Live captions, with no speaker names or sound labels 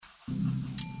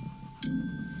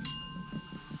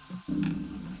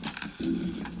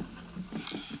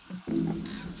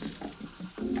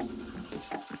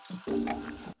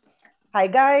Hi,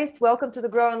 guys. Welcome to the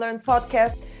Grow and Learn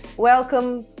podcast.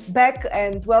 Welcome back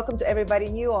and welcome to everybody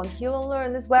new on Heal and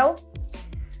Learn as well.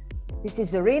 This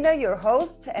is Zarina, your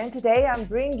host, and today I'm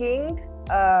bringing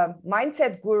a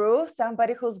mindset guru,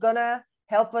 somebody who's going to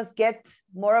help us get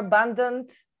more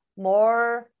abundant,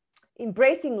 more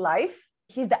embracing life.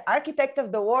 He's the architect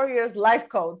of the Warriors Life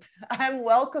Code. I'm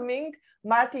welcoming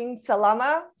Martin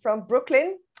Salama from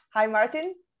Brooklyn. Hi,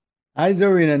 Martin. Hi,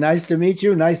 Zarina. Nice to meet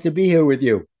you. Nice to be here with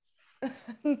you.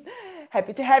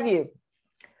 Happy to have you.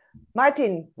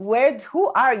 Martin,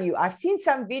 who are you? I've seen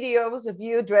some videos of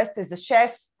you dressed as a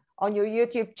chef on your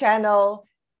YouTube channel.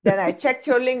 Then I checked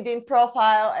your LinkedIn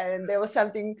profile and there was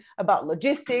something about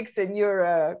logistics and you're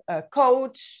a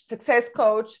coach, success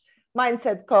coach,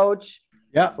 mindset coach.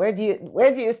 Yeah. Where do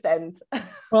you stand?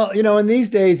 Well, in these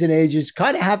days and ages, you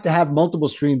kind of have to have multiple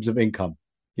streams of income,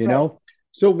 you Right. know?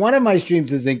 So one of my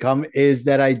streams of income is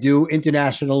that I do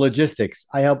international logistics.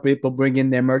 I help people bring in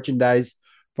their merchandise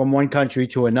from one country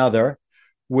to another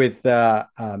with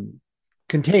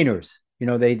containers.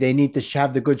 They need to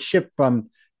have the goods shipped from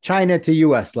China to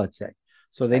US, let's say.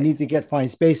 So they Right. need to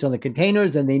find space on the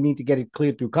containers and they need to get it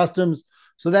cleared through customs.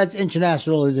 So that's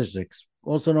international logistics,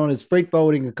 also known as freight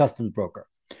forwarding and customs broker.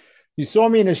 You saw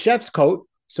me in a chef's coat,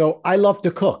 so I love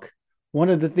to cook. One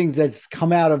of the things that's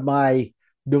come out of my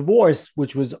divorce,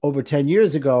 which was over 10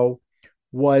 years ago,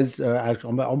 was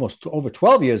actually almost over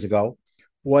 12 years ago,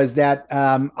 was that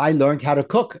I learned how to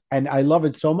cook and I love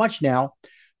it so much now.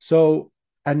 So,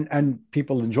 and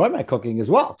people enjoy my cooking as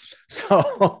well.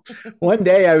 So one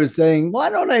day I was saying,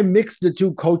 why don't I mix the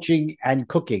two, coaching and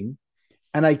cooking?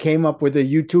 And I came up with a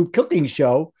YouTube cooking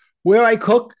show where I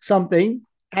cook something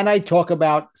and I talk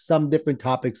about some different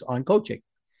topics on coaching.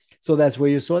 So that's where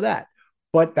you saw that.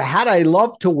 But the hat I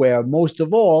love to wear most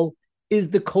of all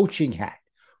is the coaching hat,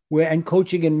 and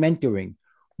coaching and mentoring,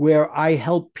 where I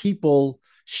help people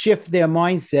shift their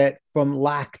mindset from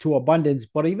lack to abundance,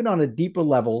 but even on a deeper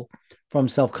level, from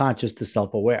self-conscious to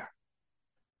self-aware.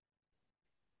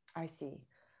 I see.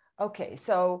 Okay,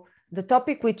 so the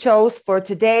topic we chose for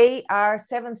today are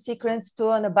 7 secrets to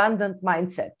an abundant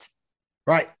mindset.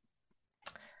 Right.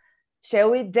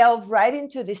 Shall we delve right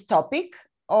into this topic?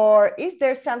 Or is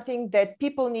there something that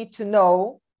people need to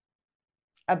know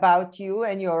about you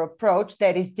and your approach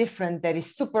that is different, that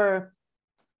is super,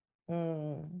 I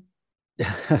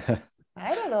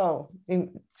don't know,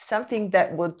 something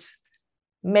that would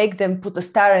make them put a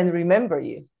star and remember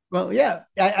you? Well, yeah,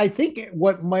 I think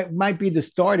what might be the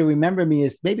star to remember me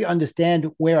is maybe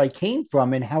understand where I came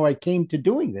from and how I came to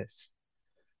doing this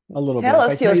a little bit. Tell If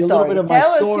I us tell your you a little bit story. of my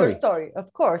Tell us your story. story.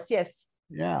 Of course, yes.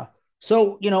 Yeah.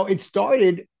 So, it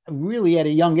started really at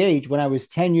a young age. When I was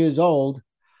 10 years old,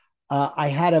 I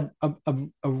had a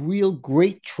real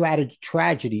great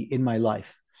tragedy in my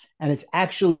life. And it's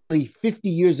actually 50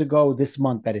 years ago this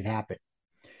month that it happened.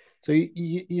 So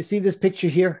you see this picture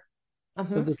here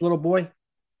of Uh-huh. this little boy?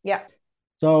 Yeah.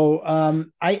 So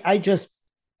I just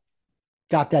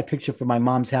got that picture from my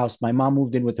mom's house. My mom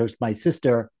moved in with my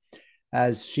sister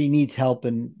as she needs help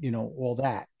and, all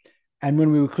that. And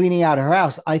when we were cleaning out her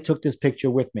house, I took this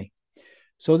picture with me.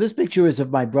 So this picture is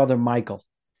of my brother Michael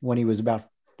when he was about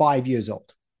 5 years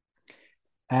old.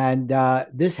 And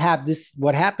this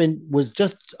what happened was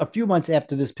just a few months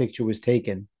after this picture was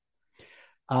taken.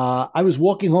 I was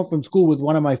walking home from school with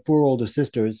one of my four older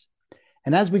sisters,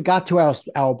 and as we got to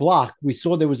our block, we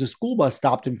saw there was a school bus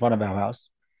stopped in front of our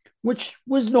house, which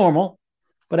was normal.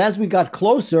 But as we got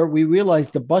closer, we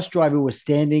realized the bus driver was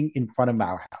standing in front of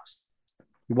our house.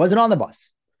 He wasn't on the bus.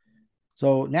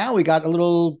 So now we got a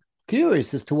little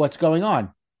curious as to what's going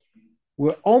on.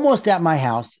 We're almost at my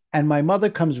house, and my mother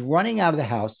comes running out of the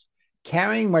house,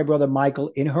 carrying my brother Michael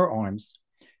in her arms.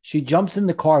 She jumps in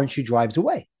the car and she drives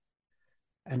away.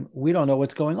 And we don't know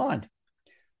what's going on.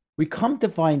 We come to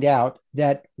find out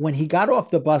that when he got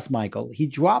off the bus, Michael, he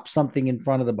dropped something in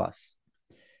front of the bus.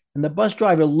 And the bus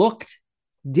driver looked,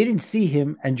 didn't see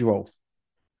him, and drove.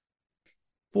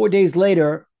 4 days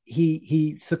later,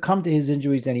 he succumbed to his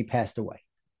injuries and he passed away.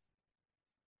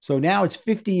 So now it's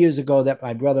 50 years ago that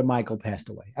my brother Michael passed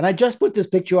away. And I just put this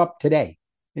picture up today.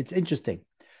 It's interesting.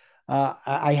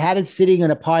 I had it sitting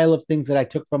in a pile of things that I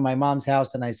took from my mom's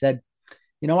house. And I said,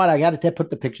 you know what? I got to put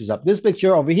the pictures up. This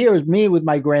picture over here is me with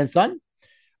my grandson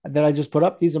that I just put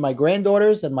up. These are my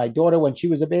granddaughters and my daughter when she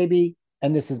was a baby.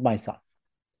 And this is my son,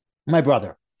 my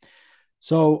brother.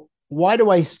 So why do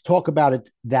I talk about it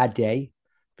that day?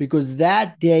 Because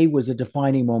that day was a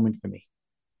defining moment for me.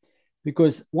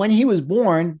 Because when he was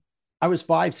born, I was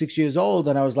 5, 6 years old,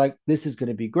 and I was like, this is going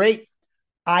to be great.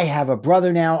 I have a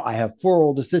brother now. I have four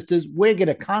older sisters. We're going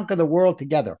to conquer the world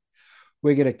together.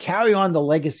 We're going to carry on the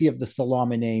legacy of the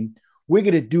Salama name. We're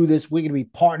going to do this. We're going to be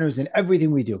partners in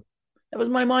everything we do. That was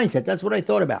my mindset. That's what I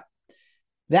thought about.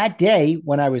 That day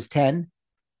when I was 10,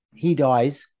 he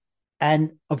dies.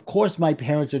 And of course, my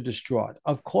parents are distraught.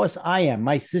 Of course, I am.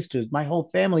 My sisters, my whole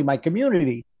family, my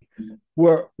community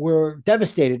were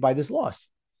devastated by this loss.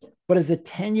 But as a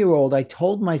 10-year-old, I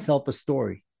told myself a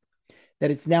story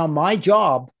that it's now my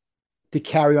job to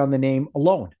carry on the name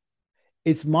alone.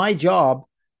 It's my job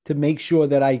to make sure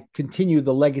that I continue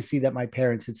the legacy that my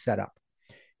parents had set up.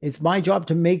 It's my job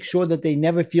to make sure that they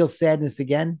never feel sadness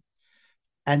again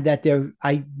and that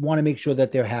I want to make sure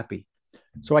that they're happy.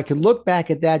 So I can look back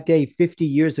at that day 50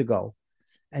 years ago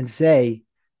and say,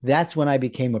 that's when I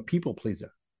became a people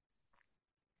pleaser.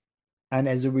 And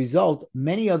as a result,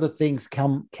 many other things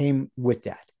came with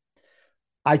that.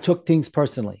 I took things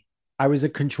personally. I was a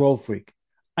control freak.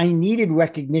 I needed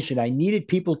recognition. I needed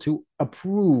people to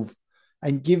approve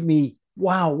and give me,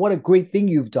 wow, what a great thing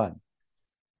you've done.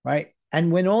 Right.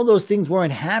 And when all those things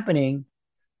weren't happening,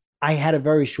 I had a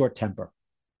very short temper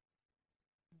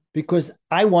because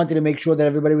I wanted to make sure that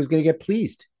everybody was going to get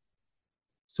pleased.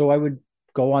 So I would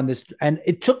go on this. And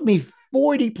it took me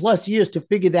 40 plus years to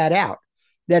figure that out,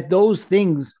 that those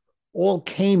things all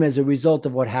came as a result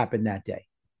of what happened that day.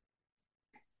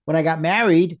 When I got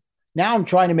married, now I'm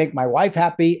trying to make my wife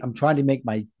happy. I'm trying to make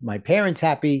my parents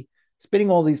happy,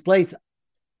 spinning all these plates.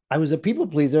 I was a people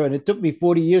pleaser, and it took me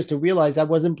 40 years to realize I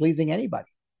wasn't pleasing anybody.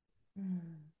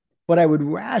 But I would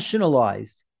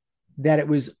rationalize that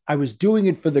I was doing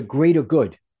it for the greater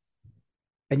good.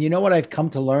 And you know what I've come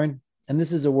to learn? And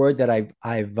this is a word that I've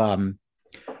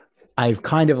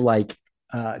kind of like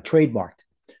trademarked.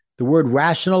 The word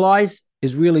rationalize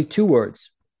is really two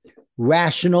words: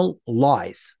 rational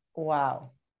lies.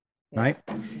 Wow. Right.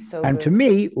 So and good. To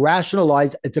me,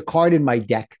 rationalize, it's a card in my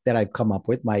deck that I've come up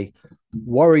with, my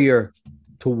warrior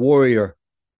to warrior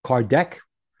card deck.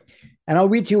 And I'll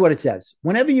read to you what it says.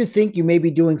 Whenever you think you may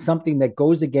be doing something that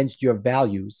goes against your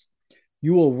values,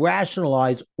 you will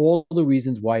rationalize all the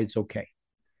reasons why it's okay.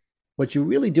 What you're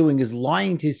really doing is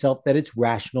lying to yourself that it's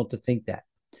rational to think that.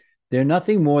 They're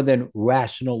nothing more than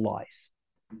rational lies.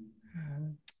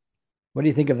 What do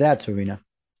you think of that, Serena?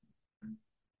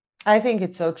 I think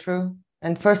it's so true.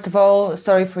 And first of all,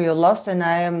 sorry for your loss. And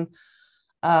I am,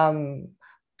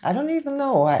 I don't even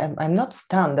know. I'm not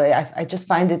stunned. I just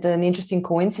find it an interesting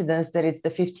coincidence that it's the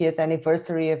 50th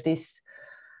anniversary of this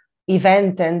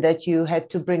event and that you had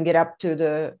to bring it up to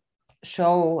the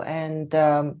show. And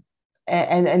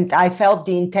I felt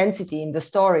the intensity in the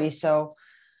story. So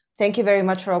thank you very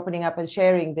much for opening up and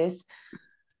sharing this.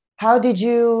 How did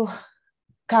you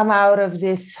come out of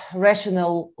this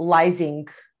rationalizing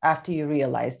after you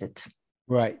realized it?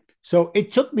 Right. So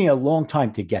it took me a long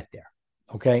time to get there.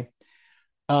 Okay.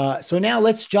 So now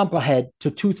let's jump ahead to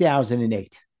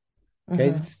 2008. Okay.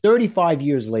 It's 35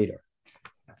 years later.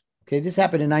 Okay. This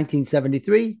happened in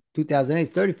 1973,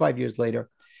 2008, 35 years later.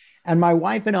 And my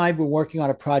wife and I were working on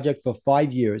a project for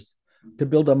 5 years to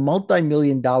build a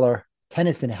multi-million-dollar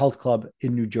tennis and health club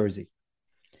in New Jersey.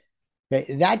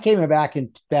 Okay. That came back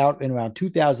in around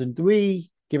 2003,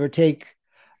 give or take.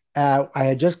 I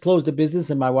had just closed the business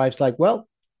and my wife's like, well,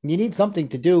 you need something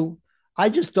to do. I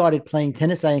just started playing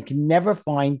tennis. I can never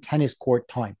find tennis court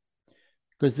time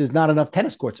because there's not enough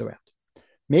tennis courts around.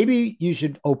 Maybe you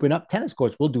should open up tennis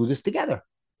courts. We'll do this together.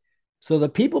 So the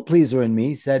people pleaser in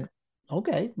me said,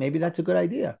 okay, maybe that's a good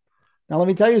idea. Now, let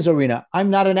me tell you, Zarina, I'm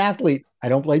not an athlete. I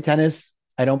don't play tennis.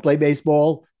 I don't play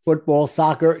baseball, football,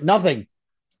 soccer, nothing.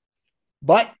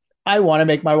 But I want to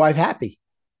make my wife happy.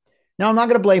 Now, I'm not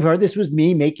going to blame her. This was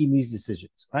me making these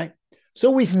decisions, right? So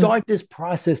we start this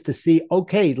process to see,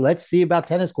 okay, let's see about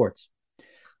tennis courts.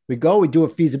 We do a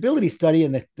feasibility study,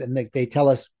 and they tell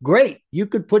us, great, you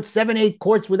could put 7, 8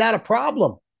 courts without a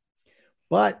problem,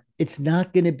 but it's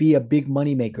not going to be a big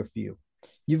moneymaker for you.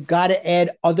 You've got to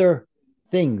add other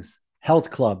things: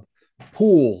 health club,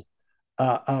 pool,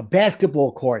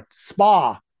 basketball court,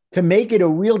 spa, to make it a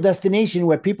real destination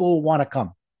where people will want to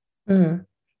come.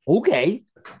 Okay.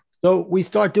 So we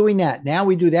start doing that. Now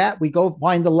we do that. We go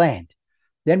find the land.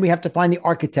 Then we have to find the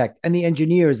architect and the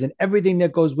engineers and everything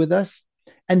that goes with us.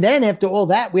 And then after all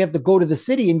that, we have to go to the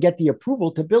city and get the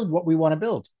approval to build what we want to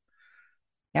build.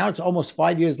 Now it's almost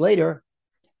 5 years later,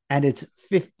 and it's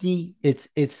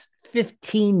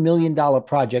 $15 million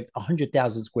project,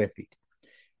 100,000 square feet.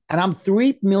 And I'm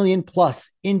 3 million plus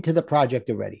into the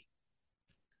project already.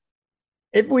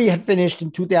 If we had finished in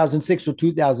 2006 or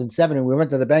 2007 and we went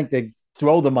to the bank, they'd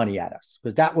throw the money at us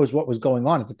because that was what was going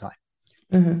on at the time.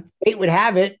 It would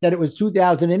have it that it was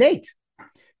 2008.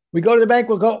 We go to the bank,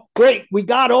 we'll go, great, we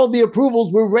got all the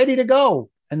approvals, we're ready to go.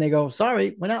 And they go,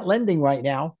 sorry, we're not lending right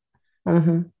now.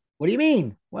 Mm-hmm. What do you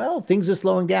mean? Well, things are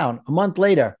slowing down. A month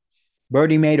later,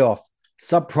 Bernie Madoff,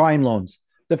 subprime loans.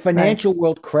 The Right. financial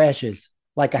world crashes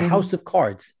like a Mm-hmm. house of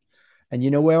cards. And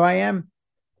you know where I am?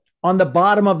 On the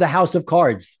bottom of the house of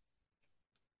cards.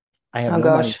 I have Oh no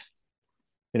money. gosh.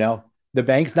 You know, the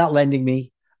bank's not lending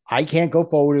me. I can't go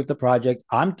forward with the project.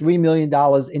 I'm $3 million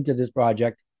into this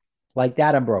project. Like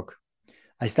that, I'm broke.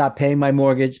 I stopped paying my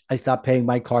mortgage. I stopped paying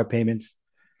my car payments.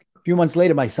 A few months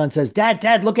later, my son says,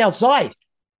 Dad, look outside.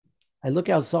 I look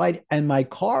outside and my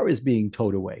car is being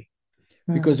towed away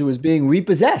because Mm. it was being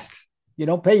repossessed. You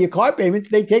don't pay your car payments,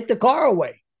 they take the car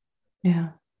away. Yeah.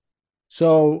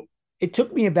 So it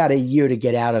took me about a year to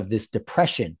get out of this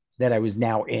depression that I was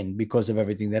now in because of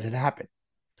everything that had happened.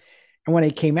 And when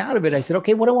I came out of it, I said,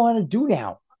 okay, what do I want to do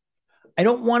now? I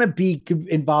don't want to be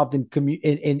involved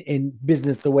in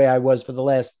business the way I was for the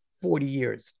last 40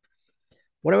 years.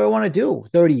 What do I want to do?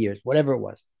 30 years, whatever it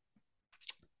was.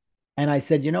 And I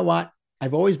said, you know what?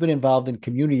 I've always been involved in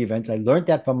community events. I learned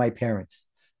that from my parents.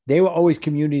 They were always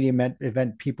community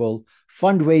event people,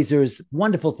 fundraisers,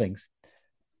 wonderful things.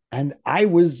 And I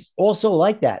was also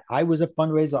like that. I was a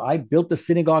fundraiser. I built the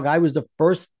synagogue. I was the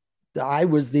first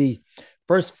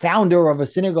founder of a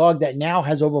synagogue that now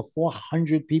has over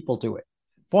 400 people to it,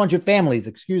 400 families,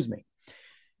 excuse me.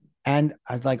 And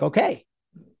I was like, okay,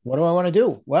 what do I want to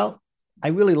do? Well, I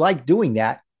really like doing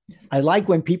that. I like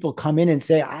when people come in and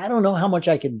say, I don't know how much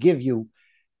I can give you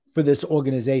for this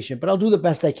organization, but I'll do the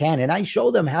best I can. And I show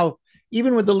them how,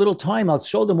 even with the little time, I'll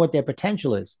show them what their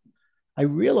potential is. I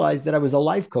realized that I was a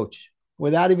life coach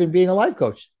without even being a life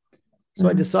coach. So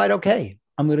I Mm-hmm. decide, okay,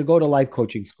 I'm going to go to life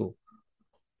coaching school.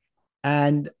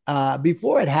 And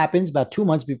before it happens, about 2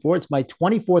 months before, it's my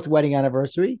 24th wedding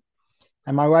anniversary.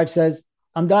 And my wife says,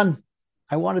 I'm done.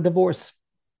 I want a divorce.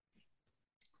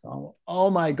 So,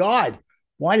 oh my God,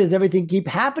 why does everything keep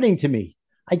happening to me?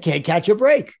 I can't catch a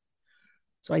break.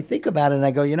 So I think about it and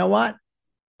I go, you know what?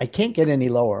 I can't get any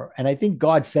lower. And I think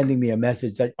God's sending me a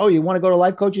message that, oh, you want to go to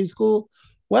life coaching school?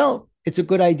 Well, it's a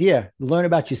good idea. Learn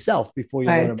about yourself before you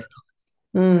learn Right. about.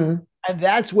 Mm. And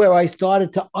that's where I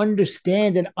started to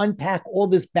understand and unpack all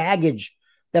this baggage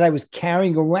that I was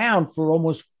carrying around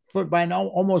for by now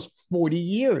almost 40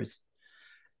 years.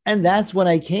 And that's when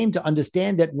I came to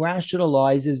understand that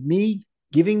rationalize is me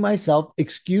giving myself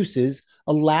excuses,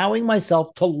 allowing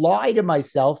myself to lie to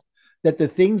myself that the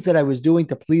things that I was doing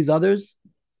to please others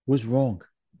was wrong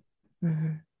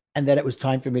Mm-hmm. and that it was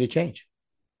time for me to change.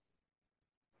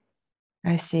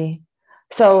 I see.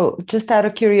 So, just out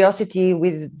of curiosity,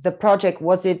 with the project,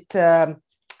 was it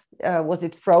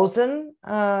frozen,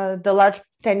 the large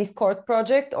tennis court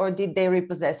project, or did they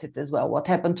repossess it as well? What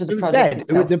happened to the It was project dead.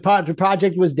 itself? The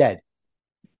project was dead.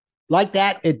 Like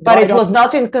that, it But died it off. was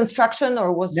not in construction,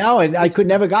 or No, and I was could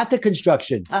never got to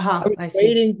construction. I uh-huh, was I see.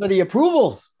 waiting for the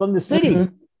approvals from the city. Hmm.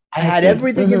 I I had see.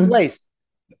 everything in Hmm. place,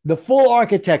 the full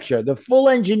architecture, the full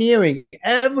engineering,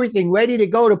 everything ready to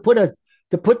go to put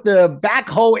the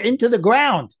backhoe into the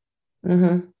ground.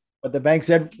 Hmm. But the bank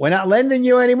said, we're not lending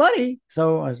you any money.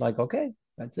 So I was like, okay,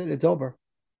 that's it. It's over.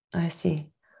 I see.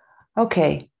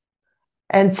 Okay.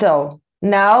 And so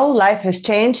now life has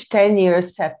changed. 10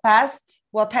 years have passed.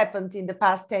 What happened in the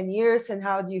past 10 years, and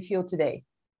how do you feel today?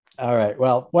 All right.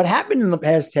 Well, what happened in the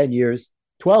past 10 years,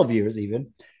 12 years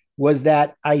even, was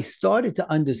that I started to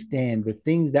understand the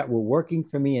things that were working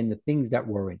for me and the things that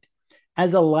weren't.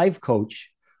 As a life coach,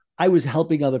 I was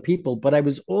helping other people, but I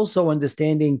was also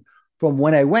understanding from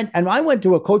when and I went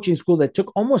to a coaching school that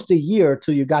took almost a year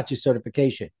till you got your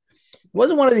certification. It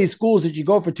wasn't one of these schools that you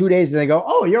go for 2 days and they go,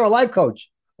 oh, you're a life coach.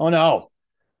 Oh, no,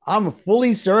 I'm a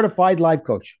fully certified life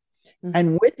coach. Mhm.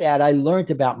 And with that, I learned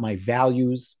about my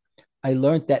values. I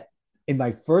learned that in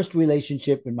my first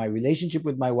relationship, in my relationship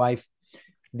with my wife,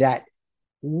 that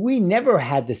we never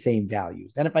had the same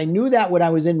values. And if I knew that when I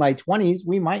was in my 20s,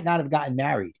 we might not have gotten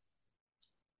married,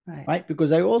 Right. right?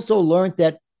 Because I also learned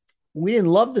that we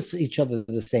didn't love each other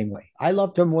the same way. I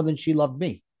loved her more than she loved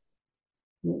me.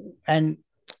 And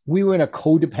we were in a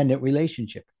codependent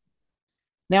relationship.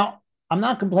 Now, I'm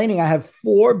not complaining. I have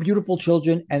four beautiful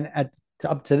children, and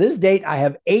up to this date, I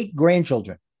have 8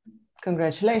 grandchildren.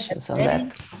 Congratulations on that.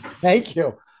 Many, thank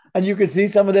you. And you can see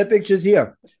some of their pictures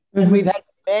here. And we've Hmm. had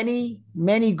many,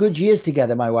 many good years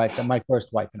together, my wife and my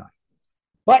first wife and I.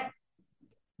 But,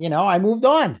 I moved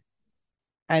on.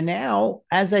 And now,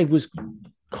 as I was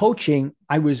coaching,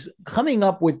 I was coming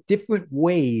up with different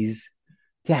ways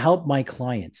to help my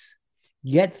clients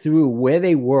get through where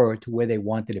they were to where they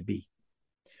wanted to be.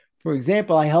 For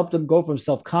example, I helped them go from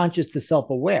self conscious to self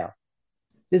aware.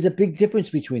 There's a big difference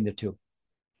between the two.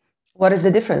 What is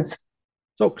the difference?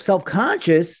 So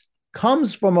self-conscious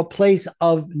comes from a place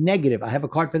of negative. I have a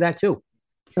card for that too.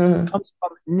 It Mm-hmm. comes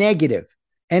from negative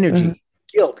Mm-hmm. energy,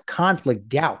 guilt, conflict,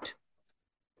 doubt.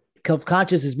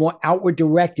 Self-conscious is more outward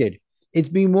directed. It's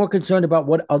being more concerned about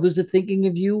what others are thinking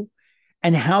of you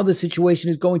and how the situation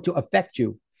is going to affect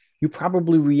you. You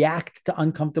probably react to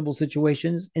uncomfortable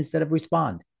situations instead of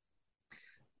respond.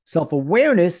 Self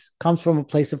awareness comes from a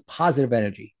place of positive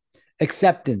energy,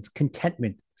 acceptance,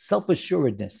 contentment, self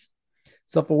assuredness.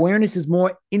 Self awareness is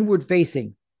more inward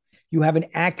facing. You have an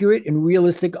accurate and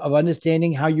realistic of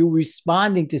understanding how you're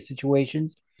responding to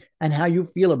situations and how you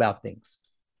feel about things.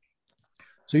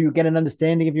 So you get an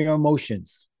understanding of your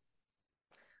emotions.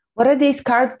 What are these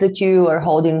cards that you are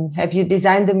holding? Have you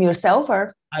designed them yourself,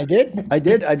 or I did. I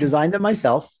did. I designed them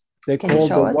myself. They're can you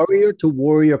called the show us? Warrior to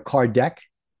Warrior card deck.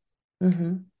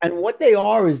 Mm-hmm. And what they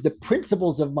are is the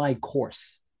principles of my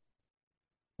course,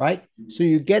 right? So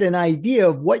you get an idea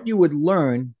of what you would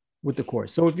learn with the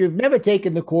course. So if you've never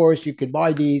taken the course, you could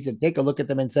buy these and take a look at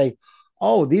them and say,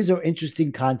 oh, these are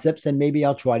interesting concepts and maybe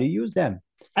I'll try to use them.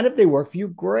 And if they work for you,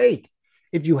 great.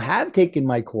 If you have taken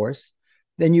my course,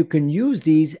 then you can use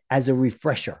these as a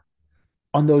refresher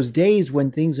on those days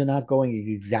when things are not going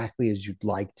exactly as you'd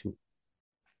like to.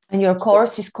 And your So,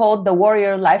 course is called the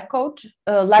Warrior Life Coach.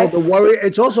 so the warrior,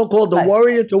 it's also called the Life.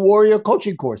 Warrior to Warrior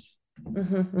coaching course.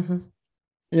 Mm-hmm, mm-hmm.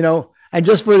 And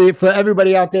just for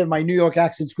everybody out there, my New York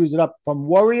accent screws it up from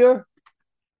warrior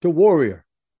to warrior.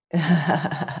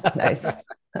 Nice.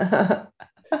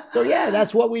 So yeah,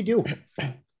 that's what we do.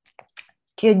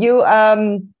 Can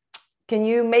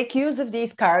you make use of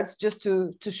these cards just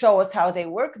to show us how they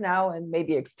work now and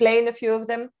maybe explain a few of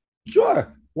them?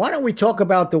 Sure. Why don't we talk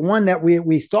about the one that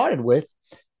we started with,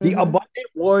 the Mm-hmm. abundant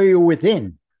warrior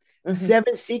within, Mm-hmm.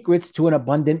 7 secrets to an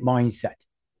abundant mindset.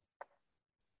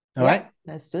 All right.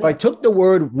 Let's do So I that. took the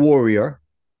word warrior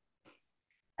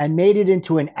and made it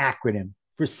into an acronym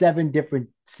for 7 different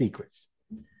secrets.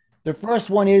 The first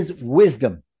one is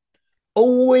wisdom.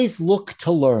 Always look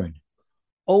to learn.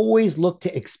 Always look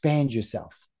to expand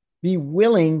yourself. Be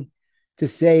willing to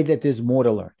say that there's more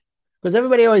to learn.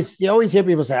 Because you always hear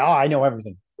people say, oh, I know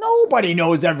everything. Nobody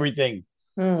knows everything.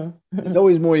 There's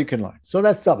always more you can learn. So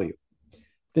that's W.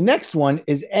 The next one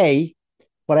is A,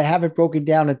 but I have it broken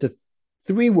down into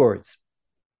 3 words.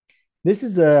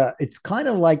 It's kind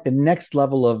of like the next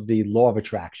level of the law of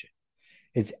attraction.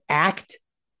 It's ask,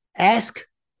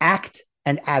 act,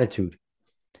 and attitude.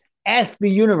 Ask the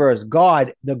universe,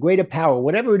 God, the greater power,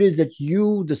 whatever it is that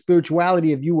you, the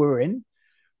spirituality of you are in,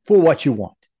 for what you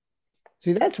want.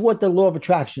 See, that's what the law of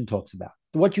attraction talks about.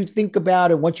 What you think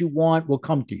about and what you want will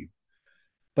come to you.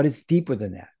 But it's deeper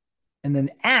than that. And then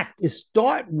act is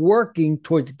start working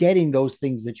towards getting those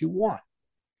things that you want.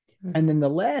 And then the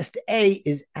last A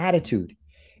is attitude.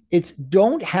 It's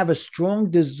don't have a strong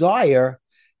desire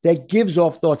that gives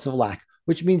off thoughts of lack,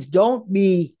 which means don't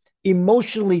be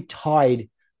emotionally tied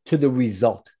to the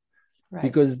result. Right.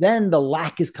 Because then the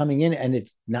lack is coming in and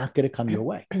it's not going to come your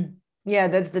way. Yeah,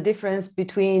 that's the difference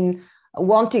between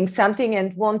wanting something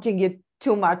and wanting it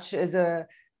too much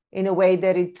in a way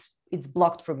that it's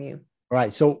blocked from you.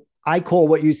 Right. So I call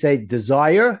what you say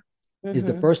desire is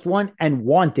the first one, and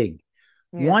wanting.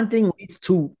 Yeah. Wanting leads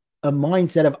to a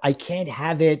mindset of I can't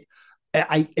have it.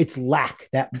 It's lack,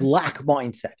 that lack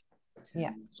mindset.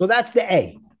 Yeah. So that's the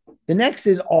A. The next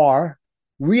is R,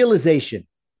 realization.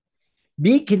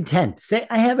 Be content. Say,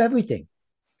 I have everything.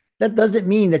 That doesn't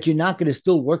mean that you're not going to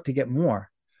still work to get more,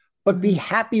 but be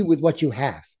happy with what you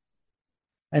have.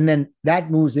 And then that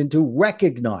moves into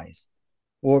recognize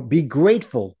or be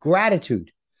grateful,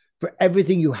 gratitude for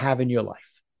everything you have in your life.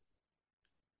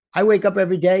 I wake up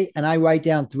every day and I write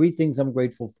down 3 things I'm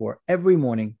grateful for every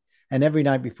morning and every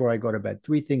night before I go to bed.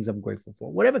 3 things I'm grateful for,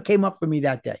 whatever came up for me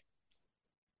that day.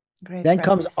 Great then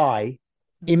practice. comes I,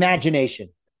 imagination.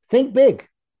 Think big,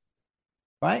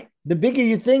 right? The bigger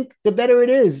you think, the better it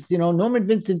is. Norman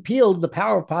Vincent Peale, The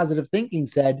Power of Positive Thinking,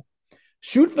 said,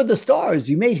 shoot for the stars.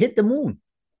 You may hit the moon.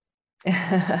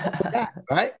 That,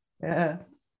 right? Yeah.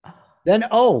 Then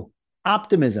O,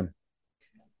 optimism.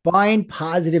 Find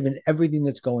positive in everything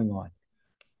that's going on.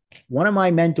 One of my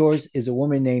mentors is a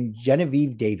woman named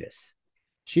Genevieve Davis.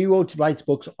 She writes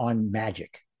books on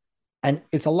magic. And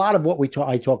it's a lot of what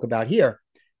I talk about here.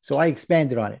 So I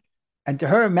expanded on it. And to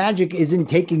her, magic isn't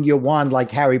taking your wand like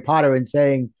Harry Potter and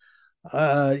saying,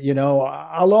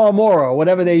 Aloha Mora, or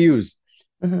whatever they use.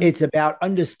 It's about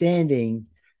understanding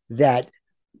that,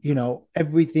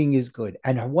 everything is good.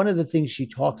 And one of the things she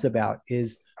talks about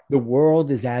is the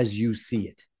world is as you see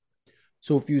it.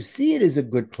 So if you see it as a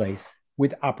good place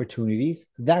with opportunities,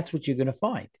 that's what you're going to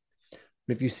find.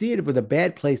 But if you see it with a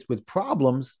bad place with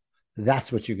problems,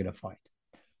 that's what you're going to find.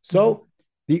 Mhm. So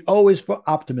the O is for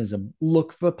optimism.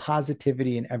 Look for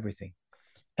positivity in everything.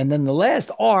 And then the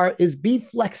last R is be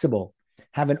flexible,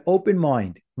 have an open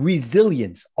mind,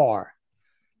 resilience, R.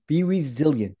 Be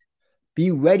resilient,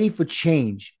 be ready for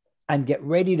change, and get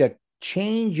ready to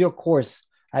change your course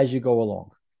as you go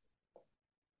along.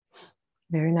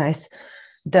 Very nice.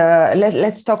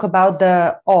 Let's talk about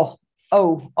the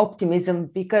optimism,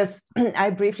 because I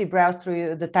briefly browsed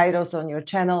through the titles on your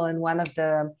channel, and one of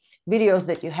the videos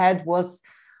that you had was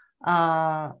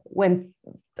when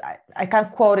I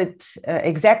can't quote it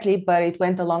exactly, but it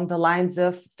went along the lines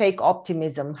of fake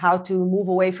optimism, how to move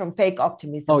away from fake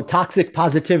optimism. Oh, toxic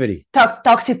positivity.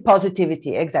 Toxic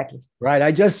positivity, exactly. Right.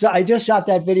 I just shot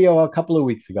that video a couple of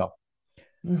weeks ago.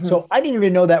 Mm-hmm. So I didn't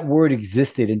even know that word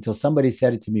existed until somebody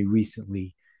said it to me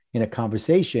recently in a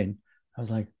conversation. I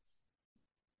was like,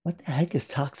 what the heck is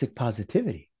toxic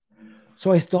positivity?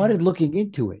 So I Yeah. started looking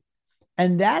into it.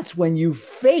 And that's when you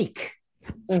fake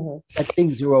Mm-hmm. that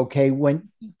things are okay when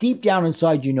deep down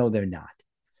inside you know they're not.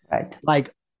 Right.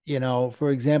 Like, for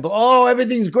example, oh,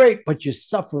 everything's great, but you're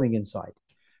suffering inside.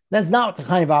 That's not the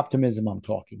kind of optimism I'm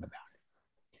talking about.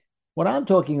 What I'm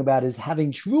talking about is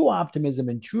having true optimism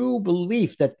and true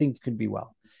belief that things could be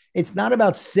well. It's not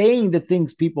about saying the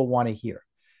things people want to hear.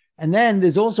 And then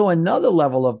there's also another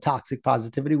level of toxic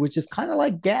positivity, which is kind of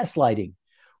like gaslighting.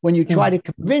 When you try to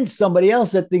convince somebody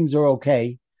else that things are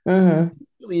okay,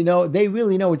 Mm-hmm. they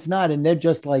really know it's not, and they're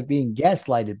just like being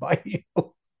gaslighted by you.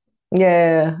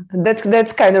 Yeah, that's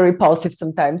kind of repulsive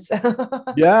sometimes.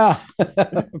 Yeah,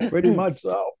 pretty much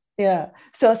so. Yeah.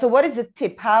 So what is the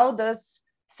tip? How does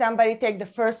somebody take the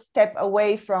first step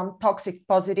away from toxic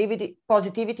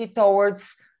positivity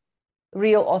towards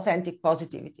real authentic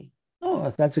positivity?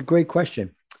 Oh, that's a great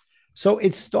question. So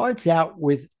it starts out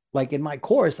with, like in my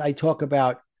course, I talk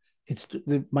about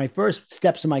my first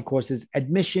steps in my course is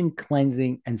admission,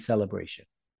 cleansing, and celebration.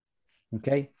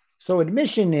 Okay. So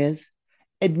admission is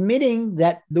admitting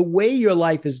that the way your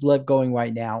life is going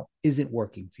right now isn't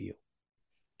working for you.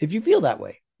 If you feel that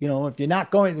way, if you're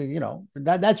not going,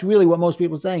 that's really what most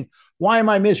people are saying. Why am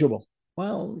I miserable?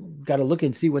 Well, you've got to look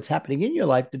and see what's happening in your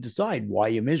life to decide why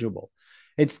you're miserable.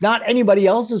 It's not anybody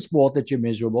else's fault that you're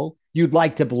miserable. You'd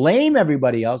like to blame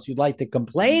everybody else. You'd like to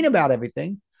complain about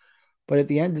everything. But at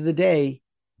the end of the day,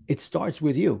 it starts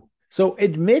with you. So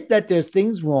admit that there's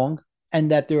things wrong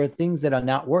and that there are things that are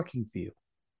not working for you.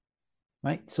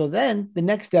 Right. So then the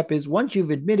next step is, once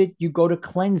you've admitted, you go to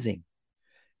cleansing.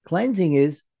 Cleansing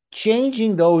is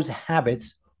changing those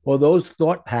habits or those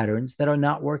thought patterns that are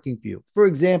not working for you. For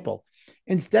example,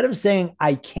 instead of saying,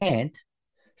 I can't,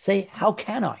 say, how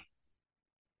can I?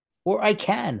 Or I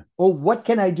can, or what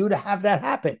can I do to have that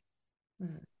happen?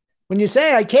 Mm. When you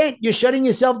say I can't, you're shutting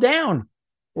yourself down.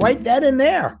 Write that in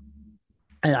there.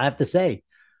 And I have to say,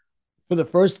 for the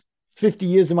first 50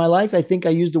 years of my life, I think I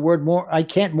used the word I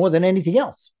can't more than anything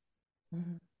else,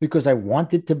 Mhm. because I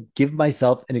wanted to give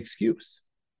myself an excuse.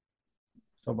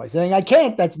 So by saying I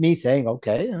can't, that's me saying,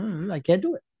 okay, I can't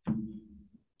do it.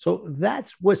 So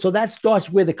that starts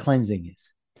where the cleansing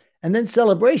is. And then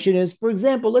celebration is, for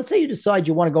example, let's say you decide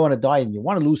you want to go on a diet and you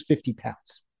want to lose 50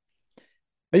 pounds.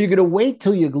 Are you going to wait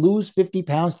till you lose 50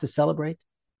 pounds to celebrate?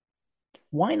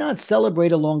 Why not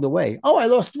celebrate along the way? Oh, I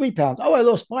lost 3 pounds. Oh, I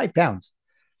lost 5 pounds.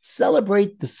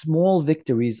 Celebrate the small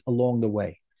victories along the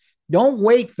way. Don't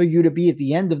wait for you to be at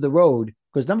the end of the road,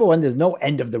 because number one, there's no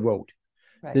end of the road.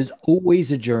 Right. There's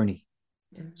always a journey.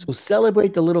 Mm-hmm. So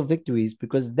celebrate the little victories,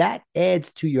 because that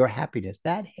adds to your happiness.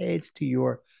 That adds to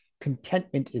your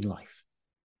contentment in life.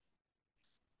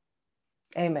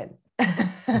 Amen.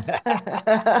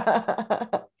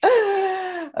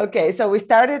 Okay, so we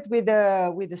started with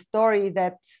a story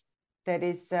that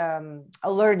is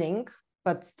a learning,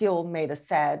 but still made us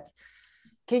sad.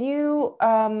 Can you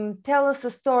tell us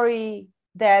a story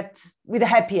that with a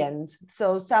happy end?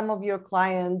 So some of your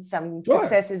clients, some Sure.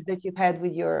 successes that you've had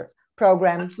with your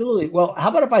program. Absolutely. Well, how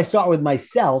about if I start with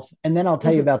myself and then I'll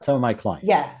tell you about some of my clients?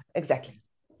 Yeah, exactly.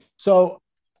 So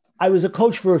I was a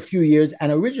coach for a few years,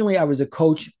 and originally I was a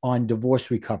coach on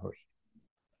divorce recovery,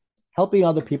 helping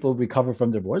other people recover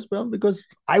from divorce. Well, because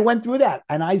I went through that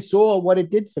and I saw what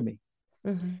it did for me.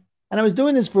 Mm-hmm. And I was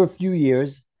doing this for a few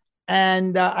years,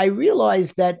 and I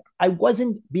realized that I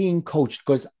wasn't being coached,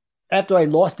 because after I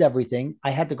lost everything,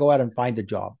 I had to go out and find a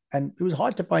job. And it was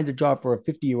hard to find a job for a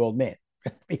 50-year-old man,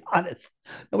 to be honest.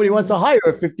 Nobody wants to hire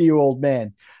a 50-year-old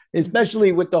man,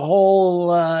 especially with the whole,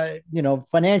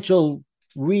 financial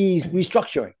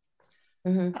restructuring.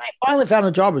 Mm-hmm. And I finally found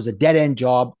a job. It was a dead end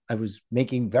job. I was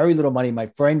making very little money. My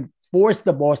friend forced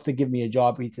the boss to give me a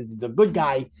job. He says, he's a good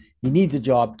guy. He needs a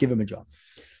job. Give him a job.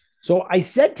 So I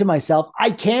said to myself,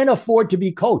 I can't afford to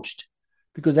be coached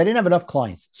because I didn't have enough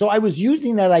clients. So I was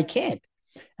using that I can't.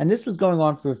 And this was going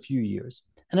on for a few years.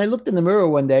 And I looked in the mirror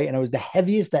one day and I was the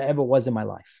heaviest I ever was in my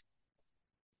life.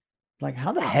 Like,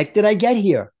 how the heck did I get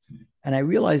here? And I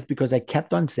realized because I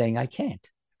kept on saying I can't.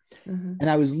 Mm-hmm. And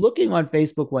I was looking on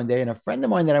Facebook one day, and a friend of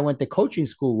mine that I went to coaching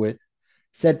school with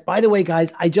said, by the way,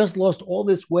 guys, I just lost all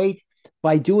this weight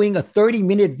by doing a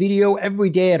 30-minute video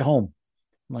every day at home.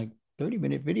 I'm like,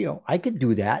 30-minute video? I could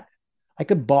do that. I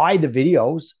could buy the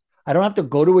videos. I don't have to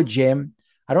go to a gym.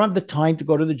 I don't have the time to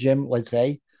go to the gym, let's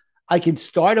say. I can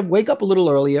wake up a little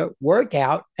earlier, work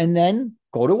out, and then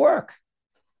go to work.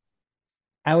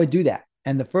 I would do that.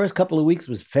 And the first couple of weeks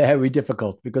was very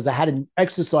difficult because I hadn't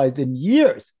exercised in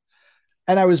years.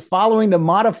 And I was following the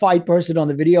modified person on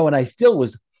the video, and I still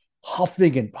was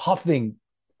huffing and puffing,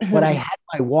 but I had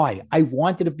my why. I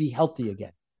wanted to be healthy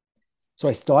again. So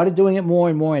I started doing it more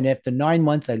and more. And after 9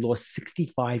 months, I lost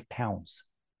 65 pounds.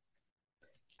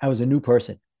 I was a new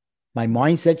person. My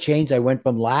mindset changed. I went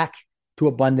from lack to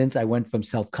abundance. I went from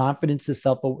self-confidence to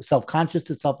self-conscious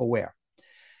to self-aware.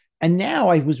 And now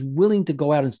I was willing to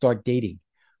go out and start dating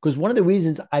because one of the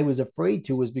reasons I was afraid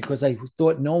to was because I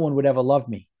thought no one would ever love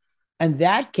me. And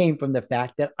that came from the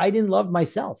fact that I didn't love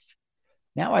myself.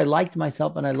 Now I liked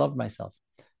myself and I loved myself.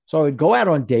 So I would go out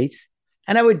on dates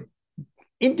and I would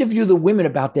interview the women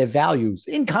about their values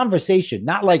in conversation,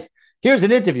 not like, here's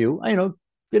an interview, in a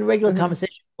regular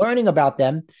conversation, learning about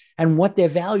them and what their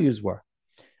values were.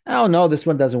 Oh, no, this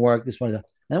one doesn't work. This one doesn't.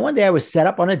 And one day I was set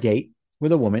up on a date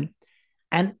with a woman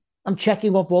and I'm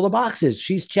checking off all the boxes.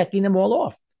 She's checking them all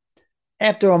off.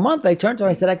 After a month, I turned to her.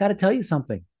 I said, I got to tell you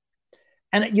something.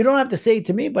 And you don't have to say it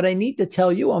to me, but I need to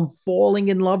tell you I'm falling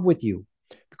in love with you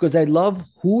because I love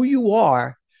who you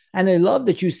are. And I love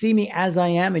that you see me as I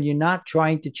am and you're not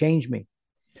trying to change me.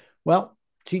 Well,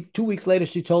 2 weeks later,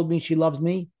 she told me she loves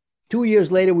me. 2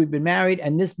 years later, we've been married.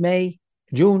 And this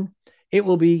June, it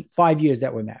will be 5 years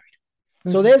that we're married.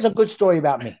 Mm-hmm. So there's a good story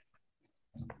about me.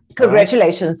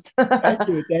 Congratulations. Right? Thank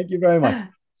you. Thank you very much.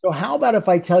 So how about if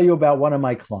I tell you about one of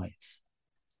my clients?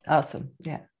 Awesome.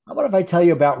 Yeah. How about if I tell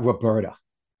you about Roberta?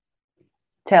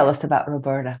 Tell us about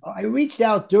Roberta. I reached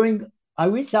out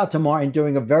to Martin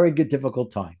during a very good,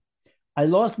 difficult time. I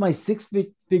lost my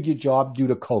six-figure job due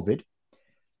to COVID,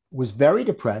 was very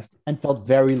depressed, and felt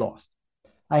very lost.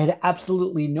 I had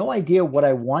absolutely no idea what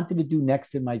I wanted to do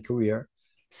next in my career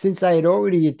since I had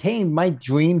already attained my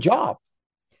dream job.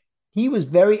 He was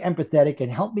very empathetic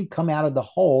and helped me come out of the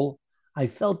hole I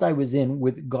felt I was in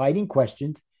with guiding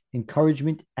questions,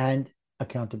 encouragement, and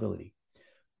accountability.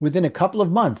 Within a couple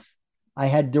of months, I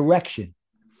had direction,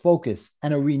 focus,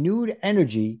 and a renewed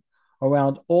energy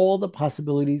around all the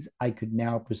possibilities I could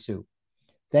now pursue.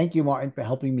 Thank you, Martin, for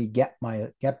helping me get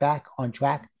back on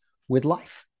track with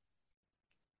life.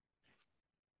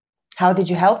 How did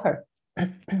you help her?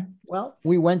 Well,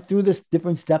 we went through the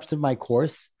different steps of my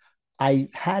course. I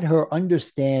had her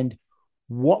understand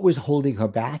what was holding her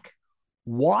back,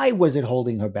 why was it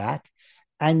holding her back,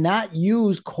 and not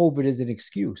use COVID as an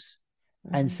excuse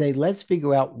and say, let's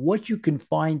figure out what you can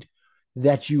find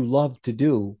that you love to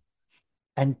do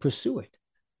and pursue it.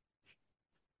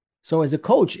 So as a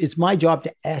coach, it's my job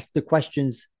to ask the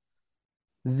questions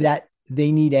that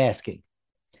they need asking.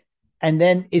 And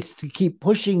then it's to keep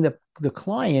pushing the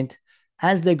client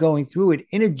as they're going through it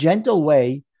in a gentle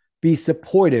way, be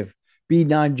supportive, be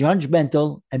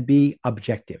non-judgmental, and be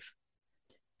objective.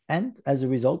 And as a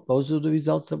result, those are the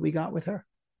results that we got with her.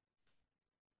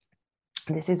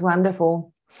 This is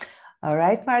wonderful. All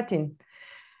right, Martin.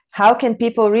 How can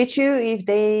people reach you if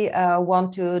they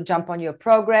want to jump on your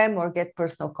program or get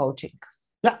personal coaching?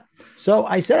 Yeah. So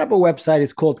I set up a website.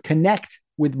 It's called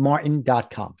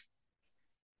connectwithmartin.com.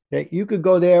 Okay. You could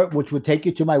go there, which would take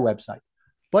you to my website,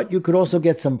 but you could also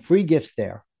get some free gifts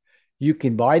there. You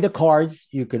can buy the cards.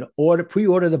 You can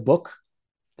pre-order the book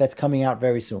that's coming out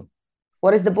very soon.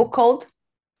 What is the book called?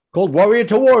 Called Warrior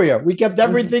to Warrior. We kept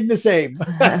everything the same.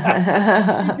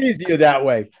 It's easier that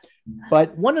way.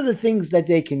 But one of the things that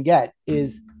they can get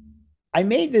is, I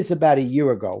made this about a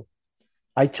year ago.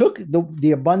 I took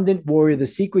the Abundant Warrior, the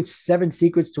 7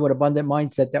 secrets to an abundant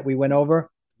mindset that we went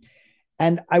over,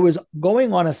 and I was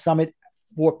going on a summit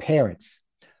for parents.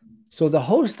 So the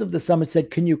host of the summit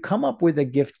said, can you come up with a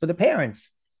gift for the parents?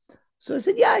 So I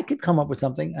said, yeah, I could come up with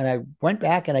something. And I went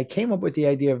back and I came up with the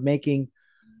idea of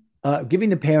giving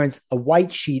the parents a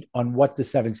white sheet on what the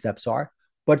 7 steps are.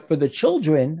 But for the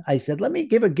children, I said, let me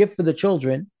give a gift for the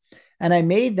children. And I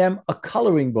made them a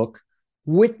coloring book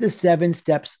with the 7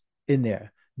 steps in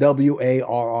there,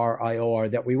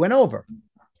 WARRIOR, that we went over.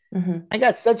 I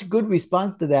got such good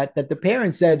response to that the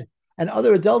parents said, And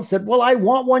other adults said, well, I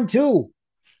want one too.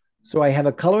 So I have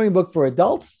a coloring book for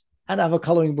adults and I have a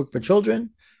coloring book for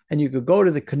children. And you could go to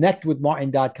the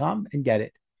connectwithmartin.com and get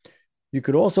it. You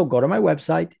could also go to my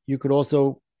website. You could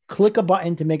also click a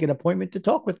button to make an appointment to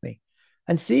talk with me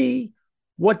and see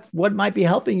what might be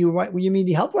helping you right when you need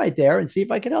help right there, and see if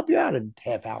I can help you out in a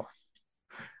half hour.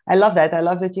 I love that. I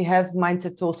love that you have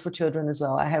mindset tools for children as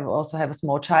well. I also have a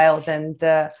small child, and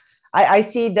I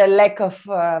see the lack of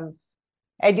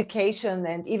education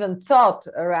and even thought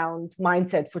around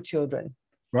mindset for children.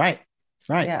 Right.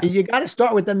 Yeah. You got to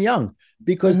start with them young,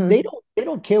 because they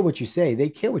don't care what you say. They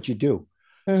care what you do.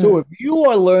 So if you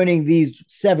are learning these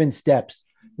 7 steps,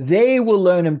 they will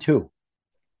learn them too.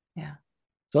 Yeah.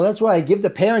 So that's why I give the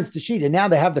parents the sheet, and now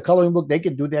they have the coloring book. They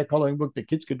can do their coloring book. The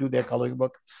kids can do their coloring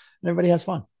book, and everybody has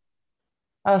fun.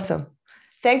 Awesome.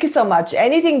 Thank you so much.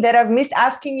 Anything that I've missed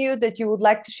asking you that you would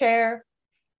like to share?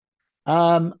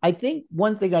 I think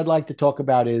one thing I'd like to talk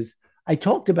about is, I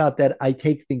talked about that I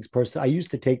take things personally. I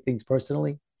used to take things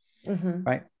personally,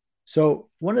 right? So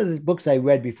one of the books I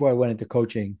read before I went into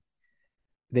coaching,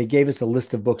 they gave us a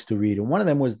list of books to read. And one of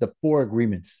them was The 4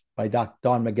 Agreements by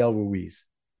Don Miguel Ruiz.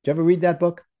 Did you ever read that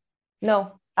book?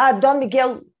 No. Don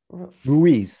Miguel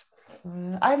Ruiz.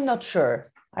 I'm not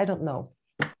sure. I don't know.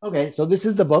 Okay, so this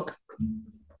is the book.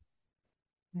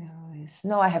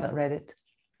 No, I haven't read it.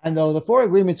 And though the 4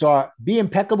 agreements are: be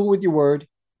impeccable with your word,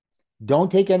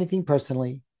 don't take anything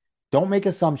personally, don't make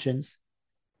assumptions,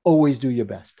 always do your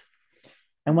best.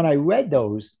 And when I read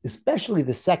those, especially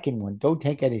the second one, don't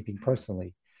take anything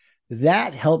personally,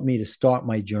 that helped me to start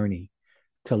my journey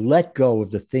to let go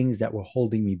of the things that were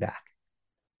holding me back.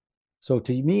 So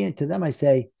to me and to them, I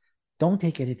say, don't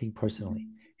take anything personally.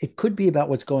 It could be about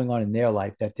what's going on in their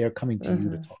life that they're coming to you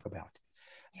to talk about.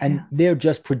 Yeah. And they're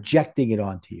just projecting it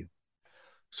onto you.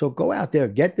 So go out there,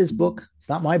 get this book. It's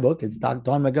not my book. It's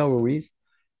Don Miguel Ruiz.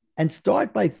 And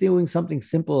start by doing something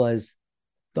simple as,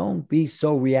 don't be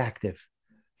so reactive.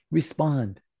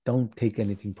 Respond. Don't take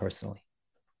anything personally.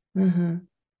 I've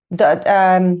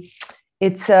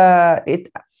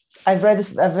read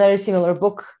a very similar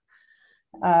book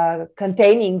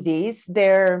containing these.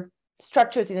 They're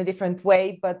structured in a different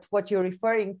way, but what you're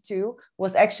referring to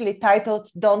was actually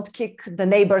titled "Don't Kick the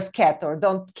Neighbor's Cat" or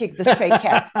 "Don't Kick the Stray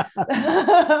Cat."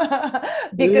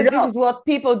 Because this is what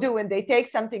people do when they take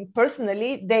something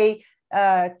personally. They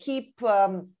keep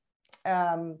throwing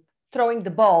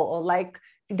the ball, or like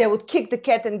they would kick the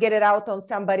cat and get it out on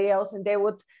somebody else, and they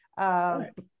would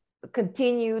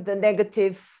continue the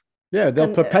negative. Yeah,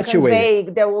 they'll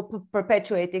perpetuate. They will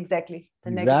perpetuate exactly the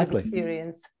negative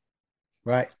experience.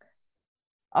 Right.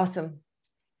 Awesome.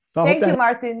 So Thank you,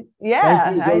 Martin.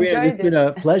 Yeah, you, I enjoyed it. It's been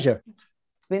a pleasure.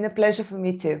 It's been a pleasure for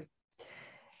me too.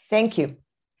 Thank you.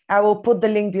 I will put the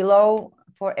link below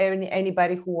for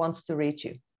anybody who wants to reach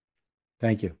you.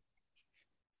 Thank you.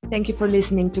 Thank you for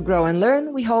listening to Grow and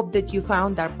Learn. We hope that you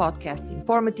found our podcast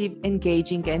informative,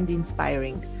 engaging, and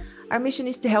inspiring. Our mission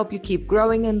is to help you keep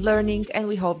growing and learning, and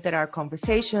we hope that our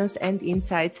conversations and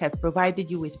insights have provided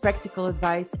you with practical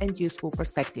advice and useful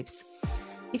perspectives.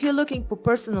 If you're looking for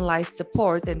personalized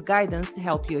support and guidance to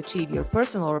help you achieve your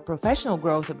personal or professional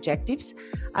growth objectives,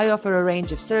 I offer a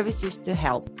range of services to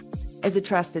help. As a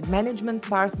trusted management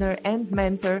partner and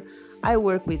mentor, I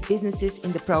work with businesses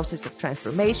in the process of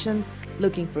transformation,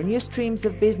 looking for new streams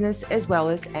of business, as well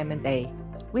as M&A.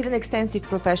 With an extensive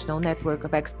professional network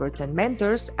of experts and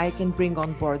mentors, I can bring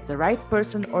on board the right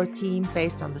person or team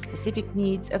based on the specific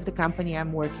needs of the company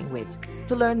I'm working with.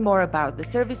 To learn more about the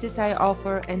services I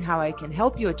offer and how I can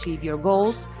help you achieve your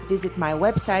goals, visit my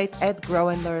website at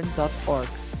growandlearn.org.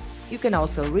 You can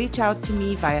also reach out to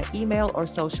me via email or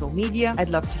social media. I'd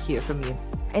love to hear from you.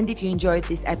 And if you enjoyed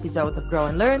this episode of Grow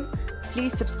and Learn,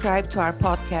 please subscribe to our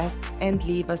podcast and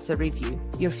leave us a review.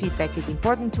 Your feedback is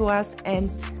important to us,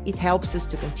 and it helps us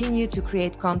to continue to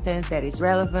create content that is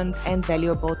relevant and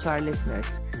valuable to our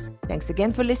listeners. Thanks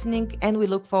again for listening, and we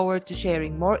look forward to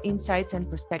sharing more insights and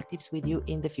perspectives with you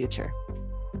in the future.